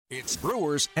It's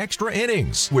Brewers Extra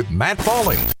Innings with Matt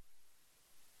Pauley.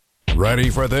 Ready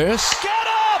for this? Get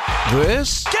up!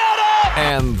 This? Get up!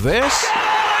 And this? Get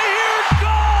out of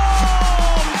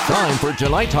here! Go! Time for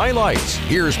tonight's highlights.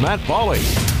 Here's Matt Pauley.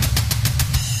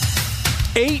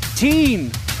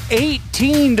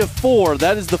 18-4.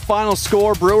 That is the final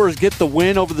score. Brewers get the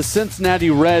win over the Cincinnati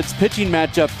Reds. Pitching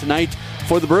matchup tonight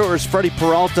for the Brewers. Freddie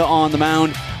Peralta on the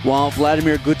mound, while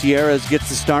Vladimir Gutierrez gets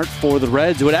the start for the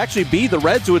Reds. It would actually be the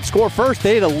Reds who would score first.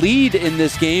 They had a lead in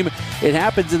this game. It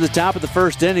happens in the top of the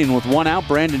first inning. With one out,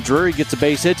 Brandon Drury gets a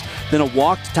base hit, then a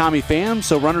walk to Tommy Pham,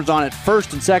 so runners on at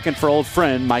first and second for old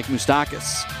friend Mike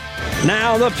Moustakas.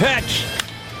 Now the pitch.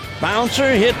 Bouncer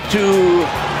hit to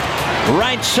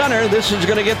right center. This is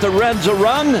going to get the Reds a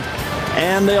run,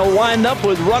 and they'll wind up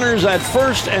with runners at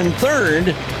first and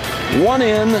third. One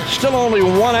in, still only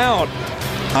one out.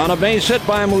 On a base hit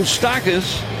by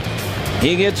Moustakas,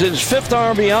 he gets his fifth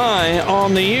RBI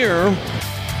on the year.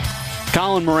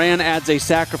 Colin Moran adds a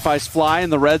sacrifice fly,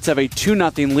 and the Reds have a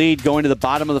 2-0 lead going to the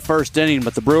bottom of the first inning,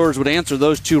 but the Brewers would answer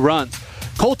those two runs.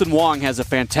 Colton Wong has a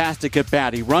fantastic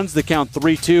at-bat. He runs the count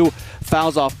 3-2,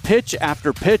 fouls off pitch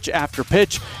after pitch after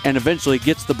pitch, and eventually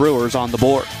gets the Brewers on the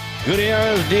board.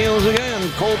 Gutierrez deals again.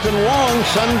 Colton Wong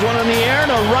sends one in the air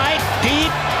to right,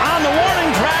 deep, on the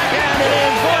warning track, and it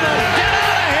is going to get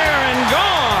out of here and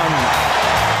gone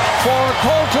for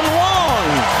Colton Wong.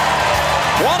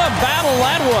 What a battle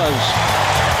that was.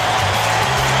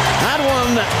 That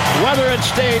one, whether it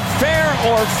stayed fair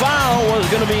or foul, was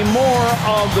going to be more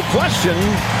of the question.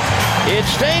 It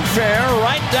stayed fair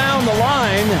right down the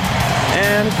line,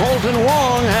 and Colton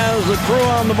Wong has the crew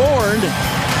on the board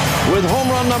with home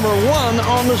run number 1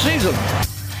 on the season.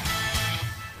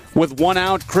 With one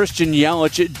out, Christian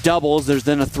Yelich doubles. There's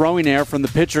then a throwing error from the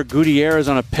pitcher Gutierrez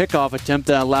on a pickoff attempt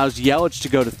that allows Yelich to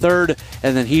go to third,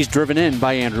 and then he's driven in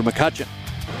by Andrew McCutchen.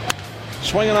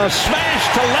 Swinging a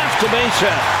smash to left to base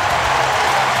hit.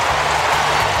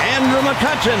 Andrew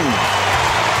McCutchen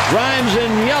drives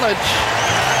in Yelich,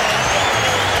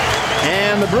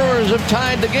 and the Brewers have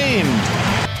tied the game.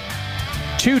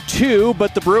 2-2,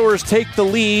 but the Brewers take the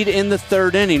lead in the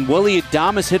third inning. Willie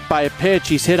Adames hit by a pitch.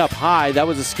 He's hit up high. That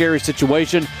was a scary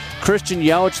situation. Christian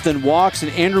Yelich then walks,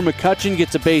 and Andrew McCutchen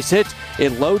gets a base hit.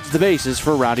 It loads the bases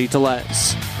for Rowdy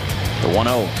Tellez. The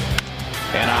 1-0.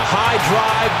 And a high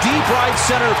drive, deep right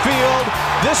center field.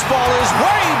 This ball is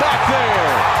way back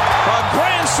there. A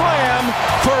grand slam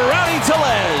for Rowdy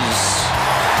Tellez.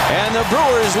 And the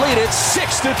Brewers lead it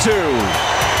 6-2.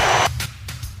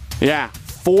 Yeah.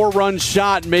 4-run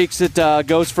shot makes it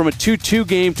goes from a 2-2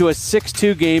 game to a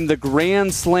 6-2 game. The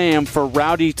grand slam for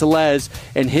Rowdy Tellez,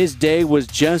 and his day was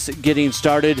just getting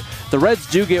started. The Reds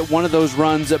do get one of those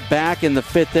runs back in the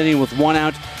fifth inning with one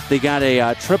out. They got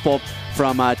a triple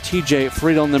from TJ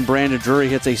Friedel, and then Brandon Drury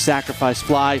hits a sacrifice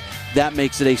fly. That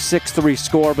makes it a 6-3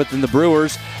 score, but then the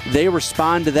Brewers, they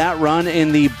respond to that run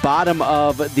in the bottom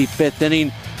of the fifth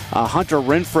inning. Hunter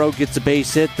Renfroe gets a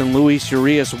base hit, then Luis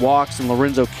Urias walks, and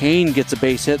Lorenzo Cain gets a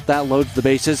base hit. That loads the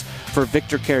bases for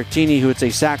Victor Caratini, who hits a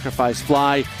sacrifice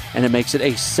fly, and it makes it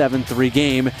a 7-3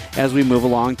 game as we move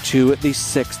along to the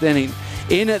sixth inning.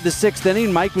 In the sixth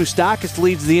inning, Mike Moustakas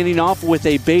leads the inning off with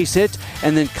a base hit,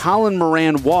 and then Colin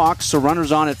Moran walks, so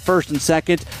runners on at first and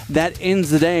second. That ends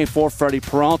the day for Freddie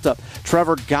Peralta.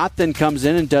 Trevor Gott then comes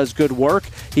in and does good work.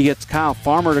 He gets Kyle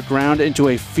Farmer to ground into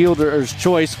a fielder's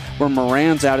choice where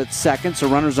Moran's out at second, so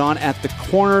runners on at the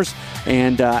corners.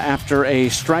 And after a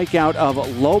strikeout of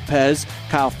Lopez,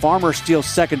 Kyle Farmer steals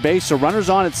second base, so runners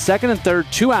on at second and third,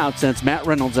 2 outs, and it's Matt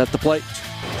Reynolds at the plate.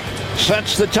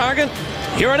 Sets the target.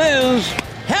 Here it is.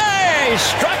 Hey!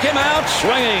 Struck him out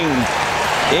swinging.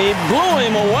 He blew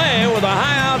him away with a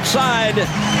high outside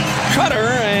cutter,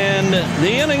 and the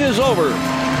inning is over.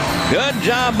 Good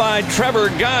job by Trevor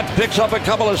Gott. Picks up a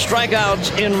couple of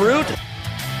strikeouts en route.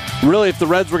 Really, if the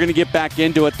Reds were going to get back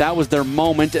into it, that was their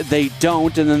moment. They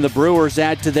don't, and then the Brewers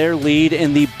add to their lead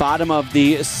in the bottom of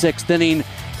the sixth inning.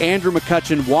 Andrew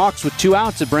McCutchen walks with 2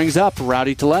 outs. It brings up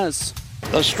Rowdy Tellez.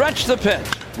 The stretch, the pitch.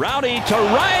 Rowdy to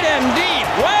right and deep.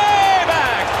 Way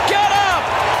back. Get up.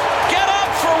 Get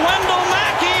up for Wendell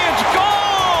Mackey. It's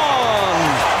gone.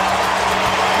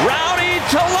 Rowdy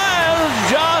Tellez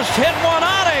just hit one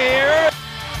out of here.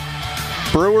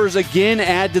 Brewers again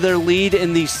add to their lead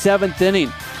in the seventh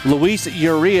inning. Luis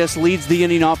Urias leads the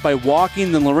inning off by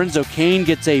walking. Then Lorenzo Cain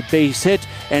gets a base hit,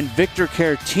 and Victor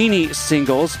Caratini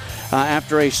singles.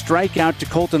 After a strikeout to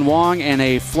Colton Wong and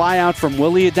a flyout from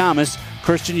Willie Adames,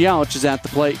 Christian Yelich is at the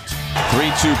plate.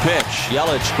 3-2 pitch.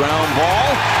 Yelich, ground ball.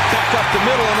 Back up the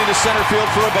middle and into center field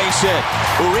for a base hit.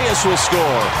 Urias will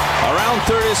score. Around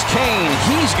third is Kane.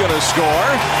 He's going to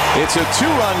score. It's a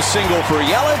 2-run single for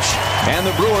Yelich, and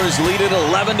the Brewers lead it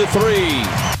 11-3.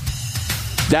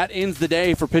 That ends the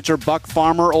day for pitcher Buck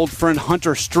Farmer. Old friend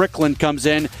Hunter Strickland comes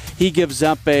in. He gives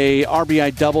up a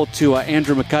RBI double to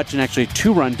Andrew McCutchen, actually a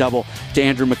 2-run double to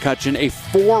Andrew McCutchen. A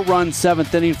 4-run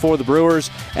seventh inning for the Brewers,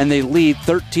 and they lead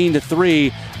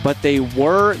 13-3, but they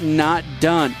were not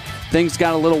done. Things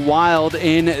got a little wild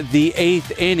in the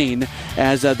 8th inning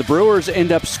as the Brewers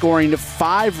end up scoring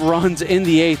 5 runs in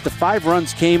the 8th. The 5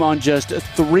 runs came on just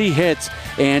 3 hits,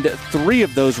 and 3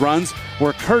 of those runs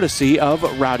were courtesy of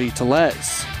Rowdy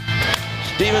Tellez.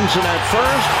 Stevenson at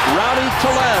first, Rowdy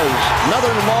Tellez.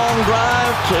 Another long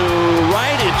drive to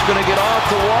right. It's going to get off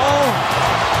the wall.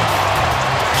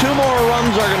 2 more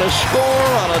runs are going to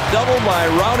score on a double by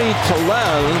Rowdy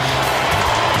Tellez.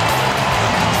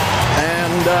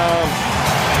 And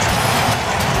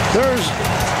there's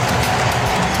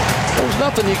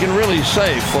nothing you can really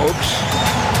say, folks.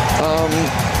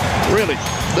 Really,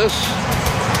 this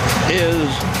is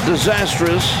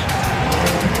disastrous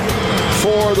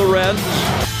for the Reds.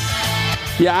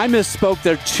 Yeah, I misspoke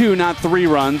there. 2, not 3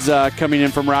 runs coming in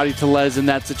from Rowdy Tellez in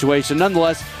that situation.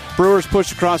 Nonetheless, Brewers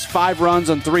push across 5 runs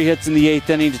on 3 hits in the 8th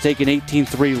inning to take an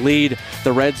 18-3 lead.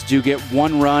 The Reds do get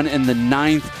 1 run in the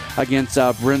 9th against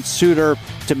Brent Suter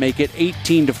to make it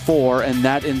 18-4, and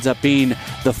that ends up being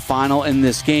the final in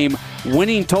this game.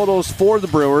 Winning totals for the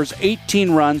Brewers: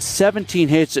 18 runs, 17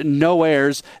 hits, no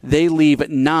errors. They leave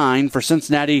 9. For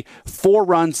Cincinnati, 4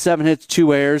 runs, 7 hits,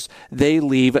 2 errors. They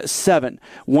leave 7.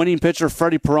 Winning pitcher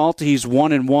Freddie Peralta, he's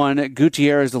 1-1.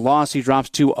 Gutierrez, the loss, he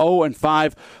drops to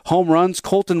 0-5. Home runs: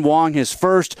 Colton Wong, his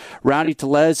first. Rowdy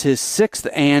Tellez, his 6th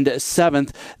and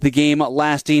 7th. The game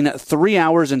lasting 3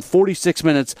 hours and 46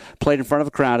 minutes, played in front of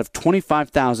a crowd of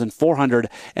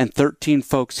 25,413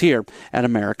 folks here at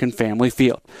American Family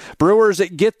Field. Brewers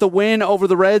get the win over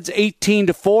the Reds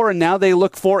 18-4, and now they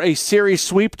look for a series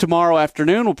sweep tomorrow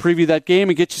afternoon. We'll preview that game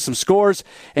and get you some scores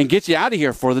and get you out of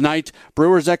here for the night.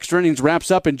 Brewers Extra Innings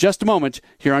wraps up in just a moment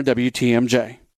here on WTMJ.